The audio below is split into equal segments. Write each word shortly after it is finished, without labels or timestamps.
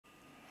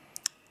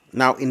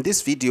Now in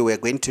this video we are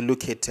going to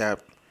look at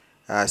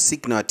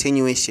signal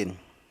attenuation.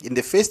 In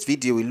the first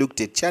video we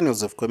looked at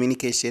channels of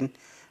communication.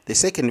 The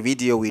second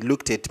video we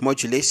looked at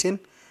modulation,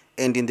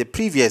 and in the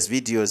previous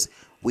videos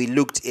we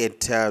looked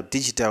at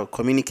digital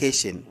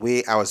communication,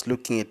 where I was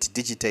looking at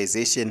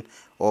digitization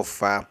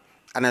of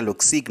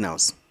analog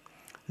signals.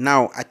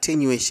 Now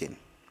attenuation.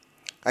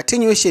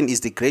 Attenuation is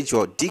the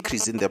gradual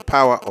decrease in the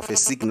power of a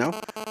signal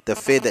the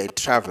further it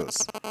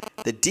travels.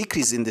 The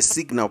decrease in the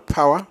signal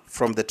power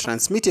from the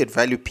transmitted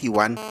value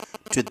P1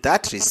 to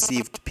that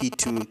received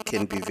P2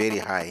 can be very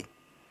high.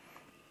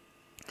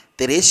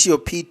 The ratio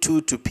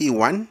P2 to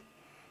P1,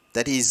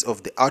 that is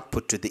of the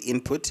output to the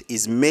input,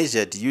 is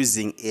measured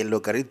using a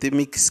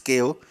logarithmic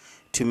scale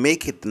to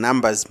make the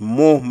numbers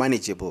more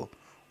manageable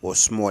or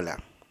smaller.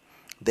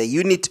 The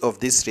unit of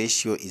this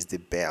ratio is the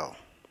bell.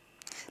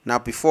 Now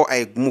before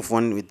I move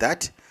on with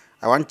that,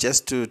 I want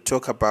just to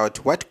talk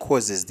about what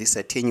causes this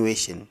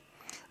attenuation.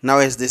 Now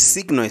as the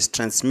signal is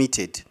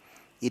transmitted,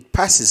 it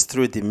passes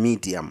through the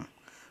medium.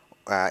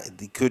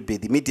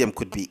 The medium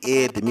could be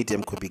air, the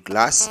medium could be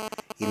glass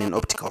in an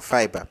optical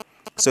fiber.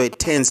 So it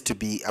tends to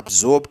be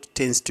absorbed,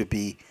 tends to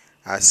be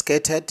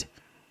scattered,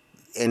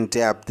 and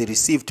the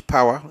received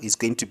power is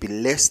going to be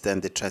less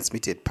than the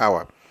transmitted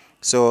power.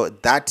 So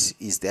that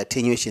is the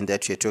attenuation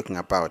that we're talking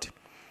about.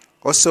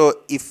 Also,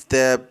 if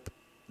the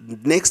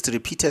next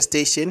repeater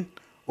station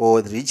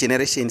or the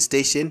regeneration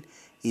station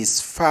is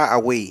far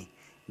away,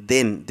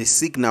 then the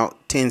signal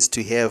tends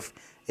to have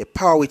a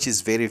power which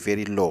is very,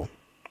 very low.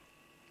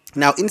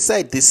 Now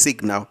inside this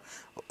signal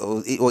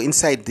or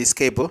inside this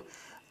cable,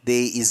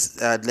 there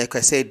is like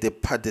I said,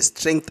 the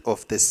strength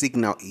of the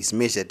signal is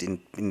measured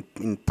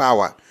in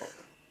power.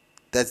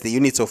 That's the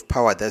units of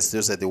power.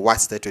 Those are the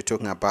watts that we're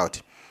talking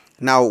about.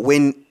 Now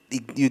when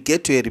you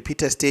get to a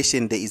repeater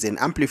station, there is an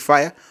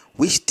amplifier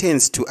which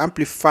tends to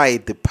amplify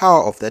the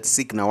power of that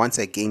signal once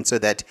again so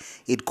that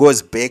it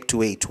goes back to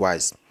where it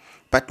was.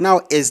 But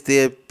now as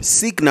the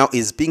signal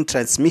is being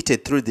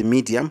transmitted through the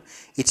medium,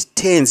 it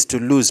tends to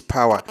lose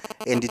power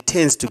and it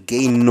tends to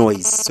gain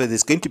noise. So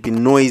there's going to be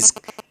noise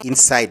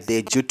inside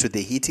there due to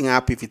the heating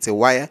up if it's a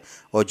wire,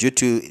 or due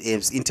to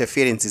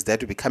interferences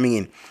that will be coming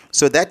in.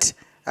 So that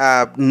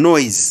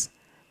noise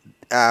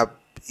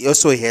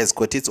also has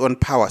got its own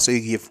power. So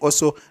you have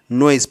also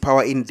noise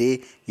power in there,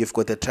 you've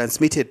got the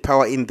transmitted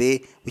power in there,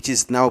 which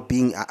is now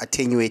being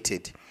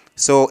attenuated.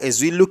 So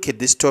as we look at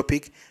this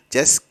topic,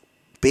 just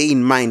bear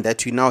in mind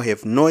that you now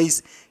have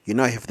noise, you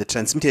now have the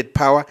transmitted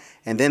power,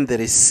 and then the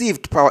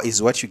received power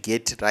is what you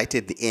get right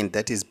at the end.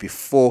 That is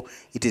before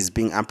it is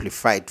being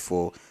amplified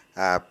for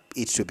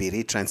it to be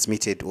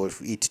retransmitted or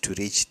for it to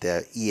reach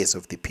the ears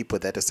of the people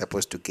that are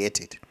supposed to get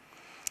it.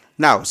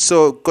 Now,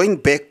 so going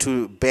back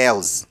to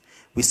bells,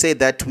 we say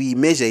that we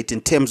measure it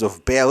in terms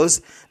of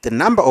bells. The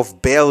number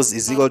of bells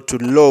is equal to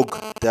log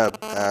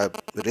the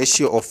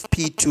ratio of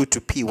P2 to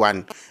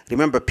P1.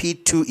 Remember,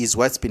 P2 is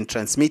what's been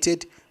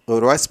transmitted, or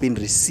what's been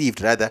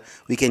received rather.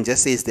 We can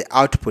just say it's the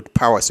output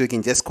power. So we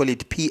can just call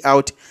it P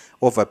out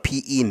over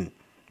P in.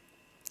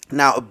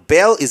 Now, a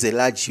bell is a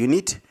large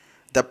unit.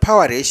 The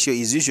power ratio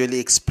is usually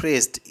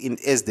expressed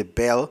as the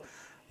bell,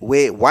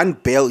 where 1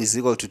 bell is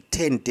equal to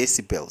 10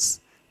 decibels.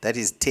 That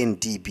is 10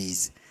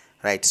 dBs.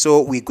 Right,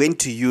 so we're going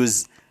to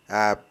use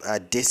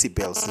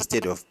decibels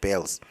instead of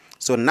bells.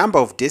 So number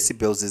of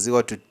decibels is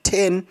equal to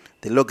 10,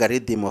 the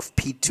logarithm of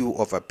P2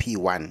 over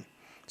P1.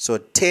 So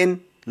 10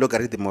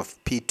 logarithm of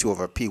P2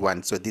 over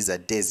P1. So these are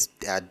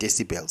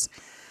decibels.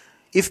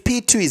 If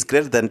P2 is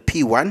greater than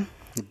P1,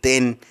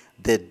 then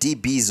the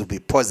dBs will be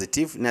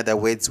positive. In other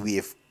words, we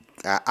have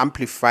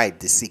amplified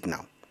the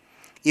signal.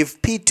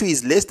 If P2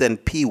 is less than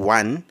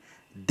P1,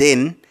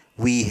 then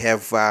we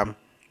have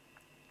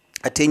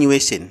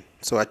attenuation.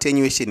 So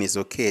attenuation is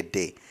okay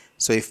there.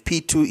 So if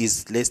P2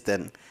 is less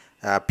than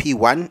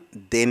P1,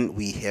 then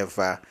we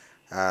have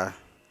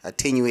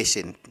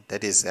attenuation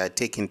that is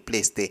taking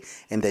place there,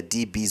 and the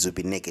dBs will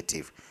be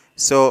negative.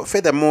 So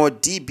furthermore,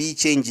 dB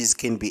changes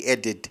can be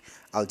added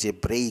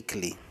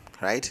algebraically,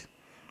 right?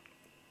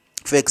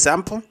 For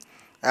example,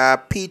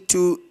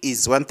 P2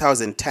 is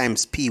 1000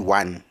 times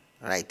P1,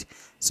 right?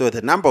 So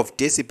the number of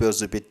decibels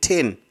will be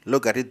 10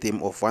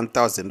 logarithm of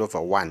 1000 over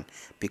 1,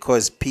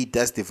 because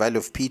that's the value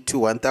of P2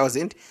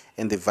 1000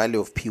 and the value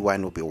of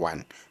P1 will be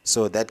 1.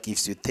 So that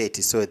gives you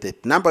 30. So the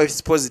number is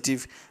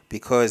positive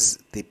because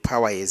the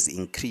power has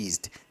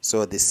increased.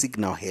 So the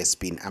signal has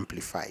been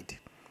amplified.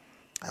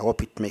 I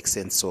hope it makes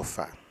sense so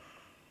far.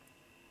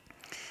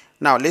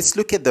 Now let's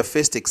look at the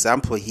first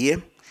example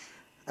here.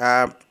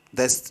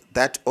 That's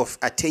that of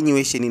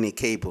attenuation in a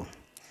cable.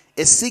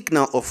 A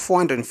signal of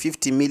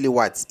 450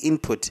 milliwatts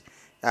input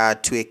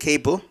to a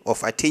cable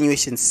of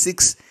attenuation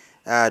 6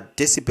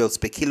 decibels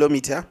per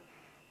kilometer.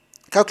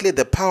 Calculate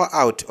the power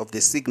out of the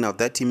signal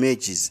that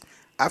emerges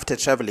after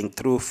traveling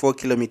through 4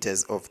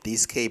 kilometers of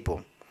this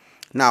cable.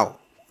 Now,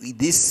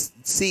 this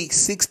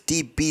 6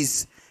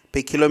 dBs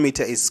per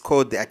kilometer is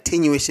called the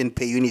attenuation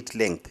per unit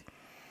length.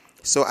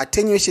 So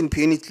attenuation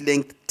per unit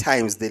length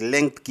times the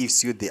length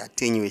gives you the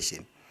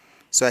attenuation.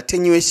 So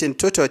attenuation,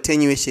 total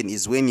attenuation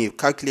is when you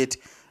calculate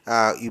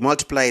you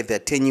multiply the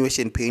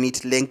attenuation per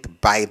unit length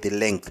by the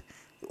length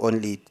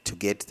only to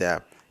get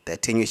the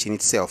attenuation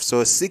itself.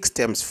 So 6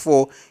 times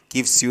 4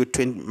 gives you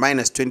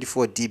minus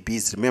 24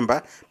 dBs,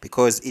 remember,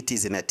 because it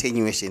is an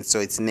attenuation, so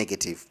it's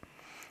negative.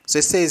 So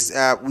it says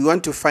we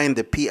want to find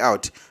the P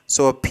out.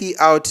 So P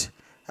out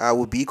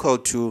will be equal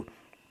to,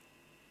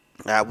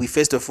 we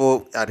first of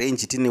all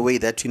arrange it in a way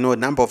that you know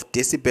number of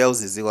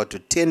decibels is equal to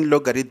 10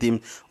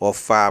 logarithm of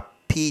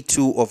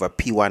P2 over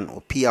P1,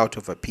 or P out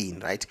over P in,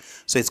 right?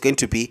 So it's going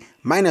to be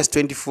minus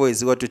 24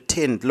 is equal to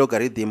 10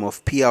 logarithm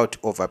of P out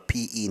over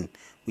P in,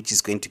 which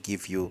is going to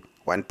give you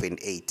 1.8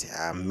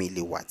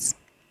 milliwatts.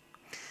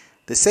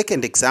 The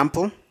second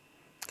example,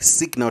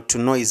 signal to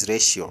noise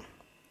ratio.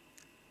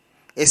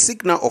 A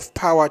signal of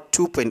power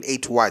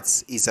 2.8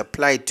 watts is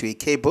applied to a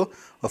cable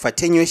of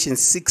attenuation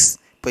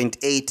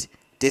 6.8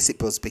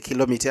 decibels per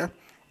kilometer.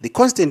 The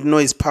constant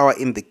noise power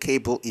in the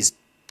cable is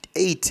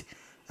 8.0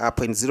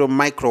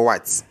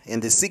 microwatts,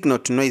 and the signal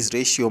to noise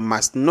ratio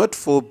must not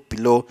fall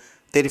below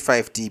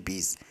 35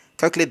 dBs.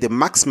 Calculate the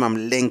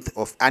maximum length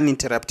of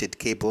uninterrupted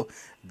cable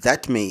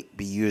that may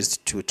be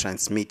used to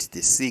transmit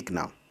the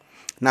signal.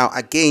 Now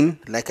again,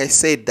 like I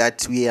said,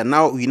 that we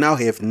now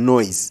have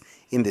noise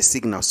in the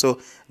signal, so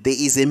there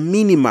is a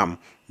minimum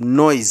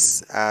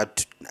noise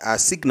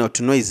signal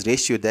to noise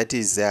ratio that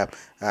is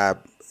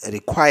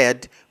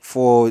required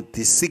for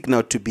the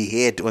signal to be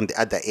heard on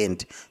the other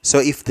end. So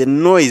if the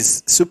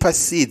noise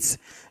supersedes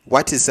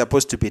what is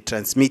supposed to be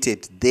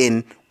transmitted,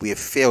 then we have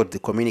failed the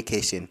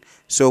communication.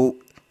 So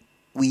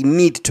we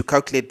need to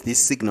calculate this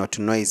signal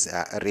to noise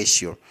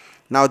ratio.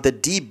 Now the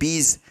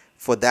dBs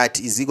for that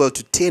is equal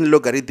to 10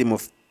 logarithm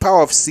of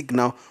power of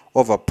signal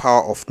over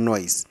power of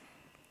noise.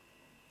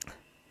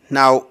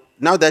 Now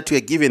that we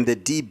are given the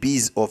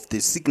dBs of the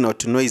signal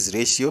to noise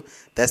ratio,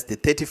 that's the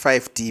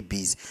 35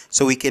 dBs.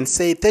 So we can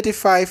say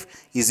 35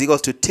 is equal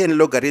to 10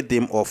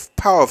 logarithm of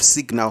power of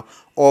signal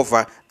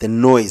over the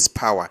noise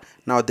power.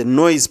 Now the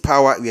noise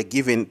power, we are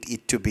given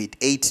it to be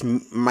 8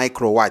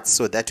 microwatts.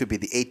 So that will be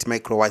the 8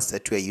 microwatts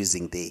that we are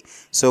using there.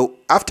 So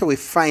after we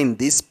find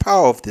this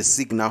power of the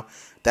signal,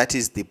 that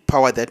is the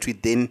power that we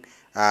then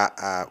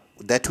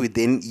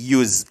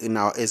use in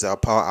as our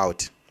power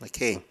out.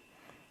 Okay.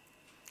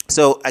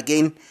 So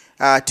again,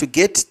 to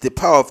get the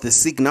power of the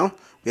signal,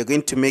 we are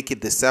going to make it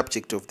the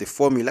subject of the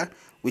formula,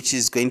 which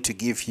is going to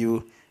give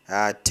you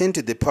 10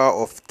 to the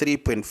power of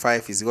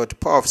 3.5 is equal to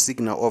power of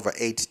signal over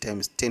 8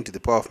 times 10 to the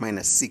power of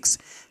minus 6.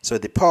 So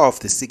the power of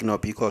the signal will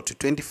be equal to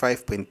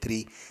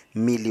 25.3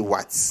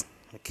 milliwatts.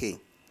 Okay.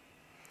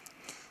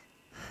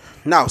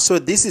 Now, so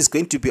this is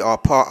going to be our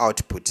power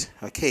output.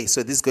 Okay,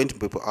 so this is going to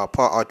be our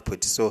power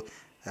output. So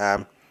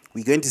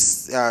we're going to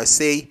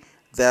say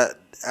that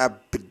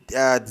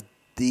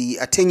the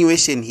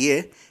attenuation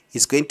here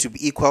is going to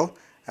be equal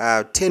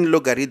 10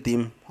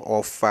 logarithm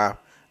of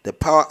the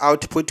power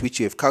output, which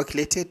we have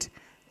calculated,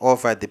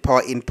 over the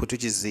power input,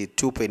 which is the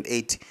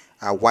 2.8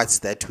 watts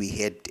that we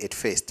had at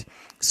first.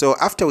 So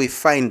after we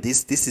find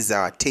this, this is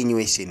our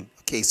attenuation.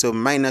 Okay, so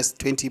minus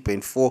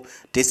 20.4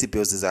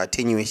 decibels is our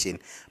attenuation.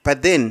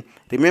 But then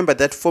remember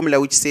that formula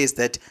which says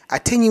that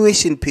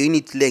attenuation per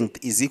unit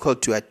length is equal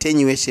to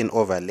attenuation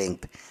over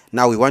length.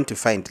 Now we want to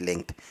find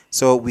length.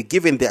 So we're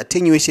given the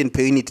attenuation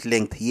per unit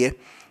length here,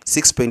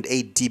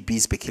 6.8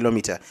 dBs per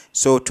kilometer.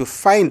 So to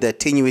find the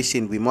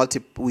attenuation, we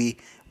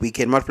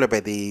can multiply by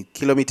the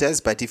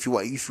kilometers. But if you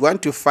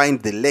want to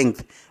find the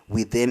length,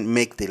 we then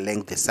make the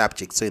length the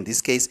subject. So in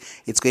this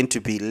case, it's going to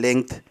be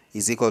length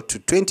is equal to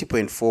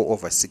 20.4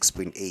 over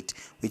 6.8,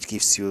 which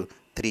gives you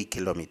 3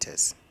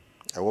 kilometers.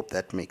 I hope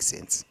that makes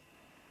sense.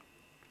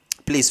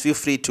 Please feel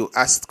free to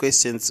ask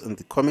questions in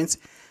the comments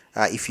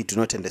if you do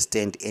not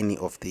understand any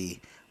of the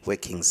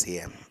workings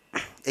here.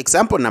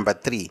 Example number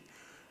 3,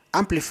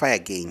 amplifier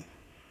gain.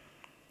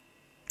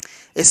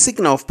 A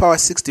signal of power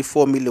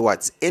 64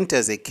 milliwatts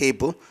enters a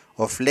cable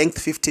of length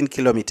 15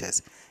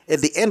 kilometers. At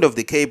the end of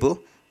the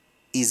cable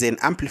is an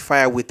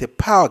amplifier with a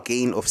power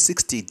gain of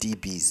 60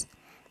 dBs.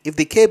 If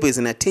the cable is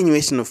an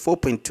attenuation of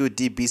 4.2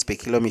 dBs per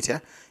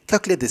kilometer,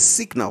 calculate the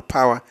signal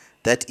power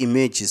that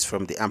emerges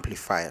from the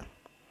amplifier.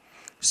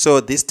 So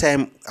this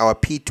time our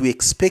P2, we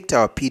expect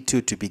our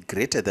P2 to be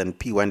greater than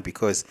P1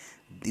 because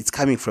it's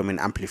coming from an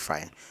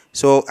amplifier.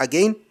 So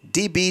again,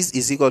 dBs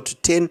is equal to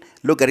 10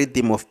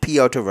 logarithm of P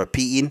out over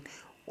P in.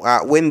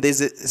 When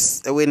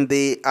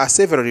there are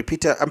several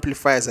repeater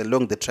amplifiers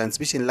along the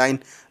transmission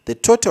line, the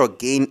total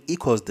gain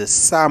equals the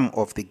sum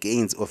of the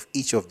gains of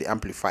each of the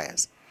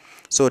amplifiers.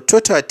 So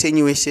total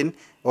attenuation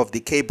of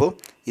the cable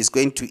is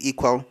going to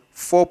equal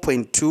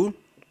 4.2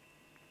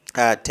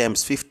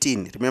 times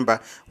 15. Remember,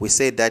 we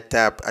said that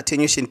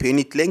attenuation per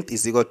unit length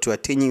is equal to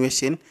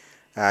attenuation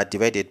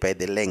divided by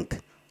the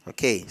length.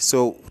 Okay,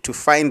 so to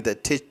find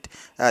the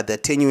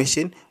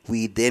attenuation,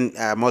 we then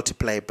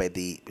multiply by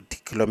the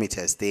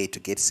kilometers there to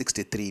get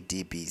 63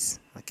 dBs.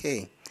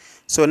 Okay,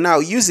 so now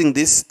using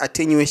this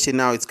attenuation,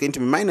 now it's going to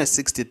be minus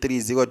 63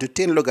 is equal to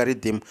 10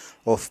 logarithm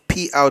of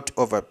P out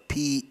over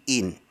P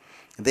in.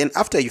 And then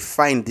after you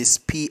find this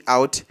P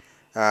out,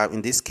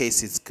 in this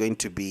case it's going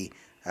to be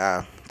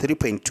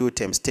 3.2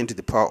 times 10 to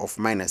the power of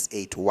minus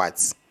 8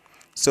 watts.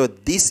 So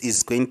this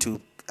is going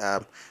to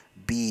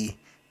be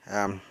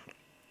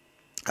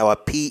our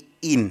P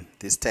in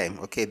this time.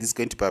 Okay, this is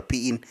going to be our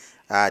P in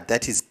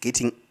that is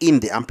getting in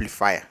the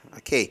amplifier.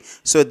 Okay,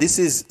 so this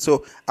is,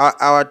 so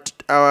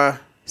our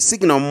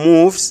signal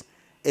moves.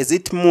 As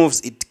it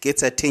moves, it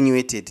gets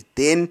attenuated,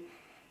 then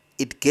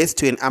it gets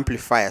to an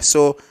amplifier.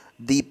 So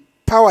the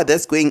power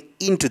that's going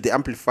into the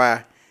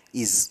amplifier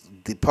is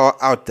the power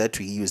out that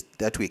we used,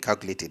 that we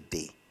calculated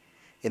there,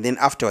 and then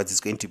afterwards it's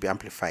going to be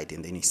amplified,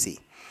 and then you see.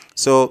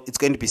 So it's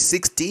going to be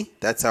 60,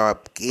 that's our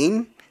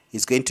gain.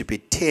 It's going to be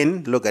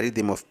 10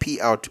 logarithm of P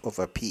out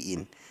over P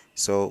in,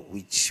 so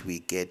which we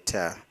get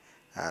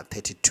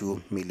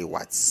 32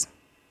 milliwatts.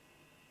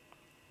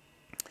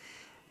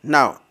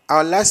 Now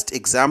our last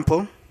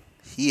example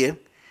here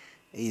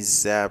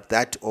is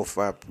that of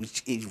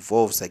which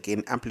involves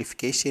again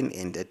amplification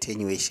and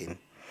attenuation.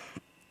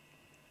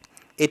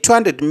 A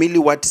 200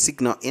 milliwatt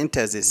signal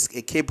enters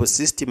a cable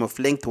system of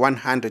length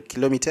 100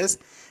 kilometers.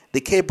 The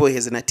cable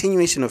has an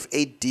attenuation of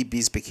 8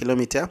 dBs per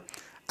kilometer.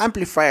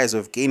 Amplifiers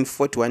of gain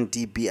 41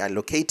 dB are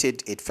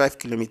located at 5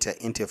 kilometer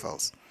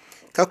intervals.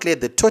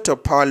 Calculate the total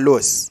power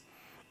loss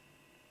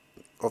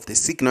of the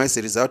signal as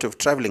a result of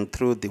traveling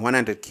through the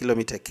 100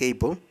 kilometer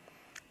cable.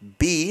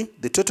 B,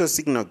 the total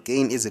signal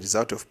gain is a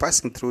result of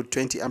passing through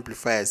 20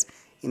 amplifiers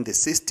in the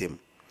system.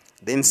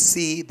 Then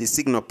C, the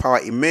signal power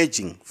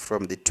emerging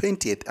from the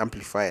 20th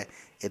amplifier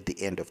at the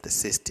end of the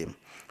system.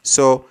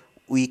 So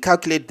we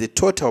calculate the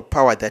total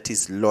power that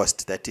is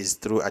lost, that is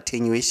through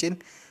attenuation.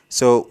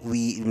 So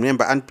we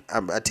remember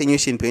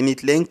attenuation per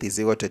unit length is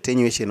equal to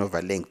attenuation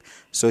over length.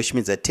 So which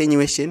means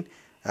attenuation,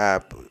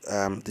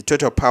 the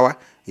total power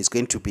is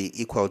going to be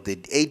equal to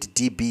 8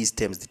 dBs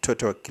times the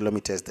total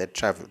kilometers that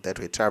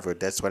were traveled.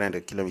 That's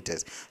 100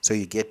 kilometers. So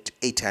you get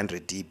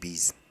 800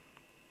 dBs.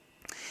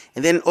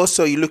 And then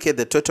also you look at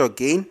the total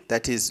gain.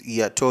 That is,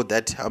 you are told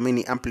that how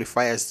many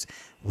amplifiers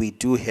we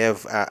do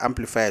have.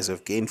 Amplifiers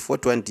of gain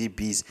 41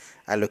 dBs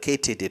are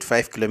located at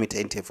 5 kilometer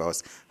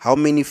intervals. How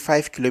many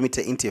 5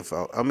 kilometer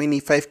interval? How many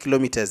 5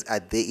 kilometers are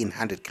there in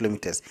 100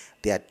 kilometers?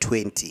 There are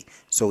 20.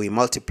 So we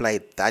multiply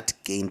that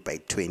gain by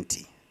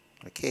 20.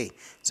 Okay,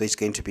 so it's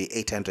going to be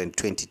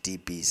 820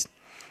 dBs.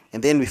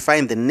 And then we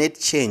find the net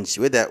change,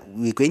 whether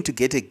we're going to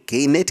get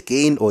a net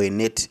gain or a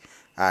net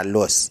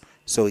loss.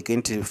 So we're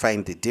going to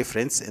find the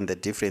difference, and the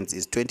difference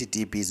is 20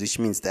 dBs, which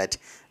means that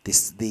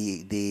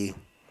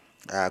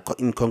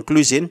in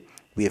conclusion,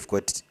 we have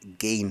got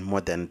gain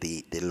more than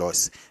the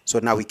loss. So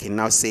now we can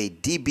now say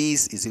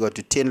dBs is equal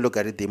to 10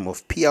 logarithm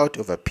of P out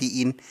over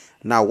P in.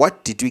 Now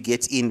what did we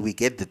get in? We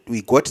got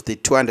the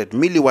 200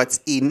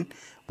 milliwatts in.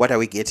 What are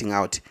we getting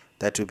out?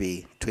 That will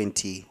be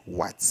 20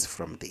 watts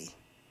from there.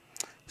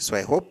 So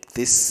I hope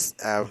this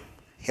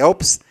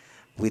helps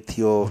with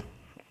your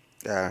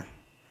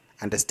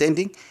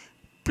understanding.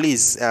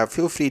 Please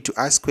feel free to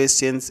ask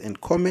questions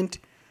and comment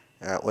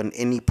on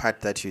any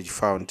part that you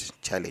found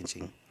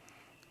challenging.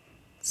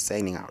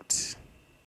 Signing out.